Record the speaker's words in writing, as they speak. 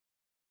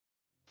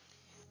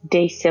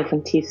Day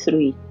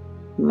 73,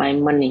 My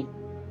Money.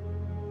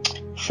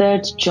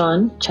 3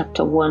 John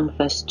chapter 1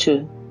 verse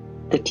 2,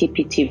 the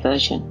TPT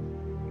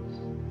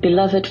version.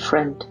 Beloved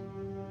friend,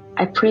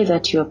 I pray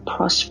that you are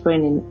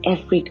prospering in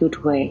every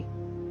good way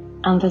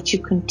and that you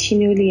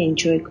continually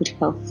enjoy good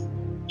health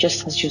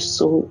just as your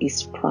soul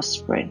is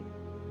prospering.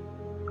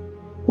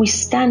 We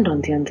stand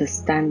on the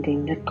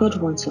understanding that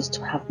God wants us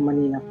to have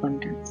money in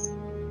abundance.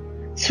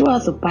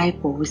 Throughout the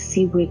Bible, we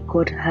see where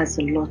God has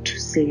a lot to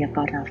say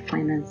about our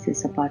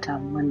finances, about our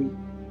money.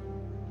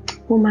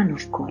 Woman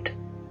of God,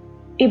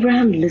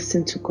 Abraham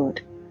listened to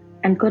God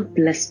and God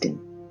blessed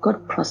him.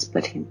 God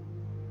prospered him.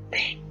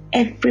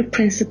 Every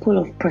principle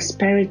of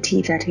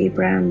prosperity that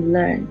Abraham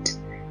learned,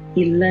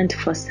 he learned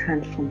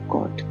firsthand from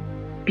God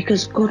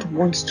because God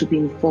wants to be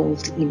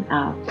involved in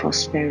our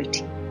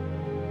prosperity.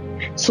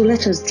 So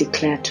let us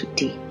declare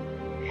today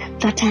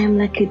that I am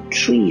like a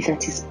tree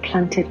that is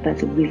planted by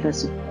the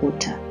rivers of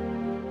water.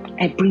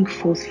 I bring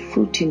forth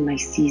fruit in my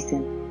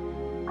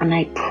season, and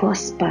I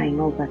prosper in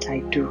all that I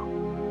do.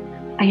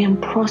 I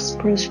am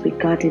prosperous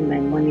regarding my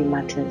money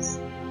matters.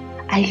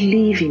 I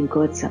live in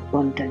God's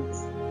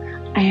abundance.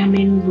 I am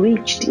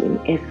enriched in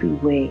every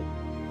way.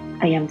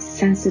 I am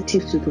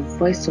sensitive to the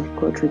voice of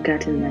God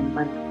regarding my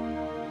money.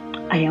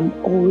 I am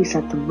always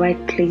at the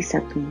right place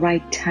at the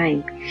right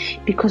time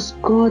because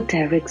God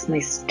directs my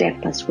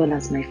step as well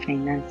as my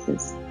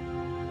finances.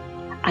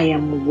 I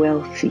am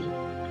wealthy.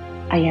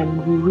 I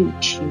am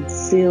rich in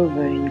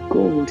silver, in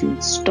gold,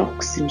 in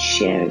stocks, in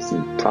shares,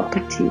 in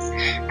properties,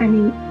 and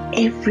in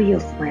every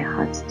of my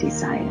heart's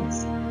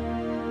desires.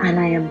 And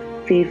I am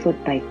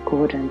favored by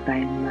God and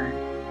by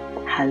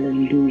man.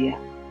 Hallelujah.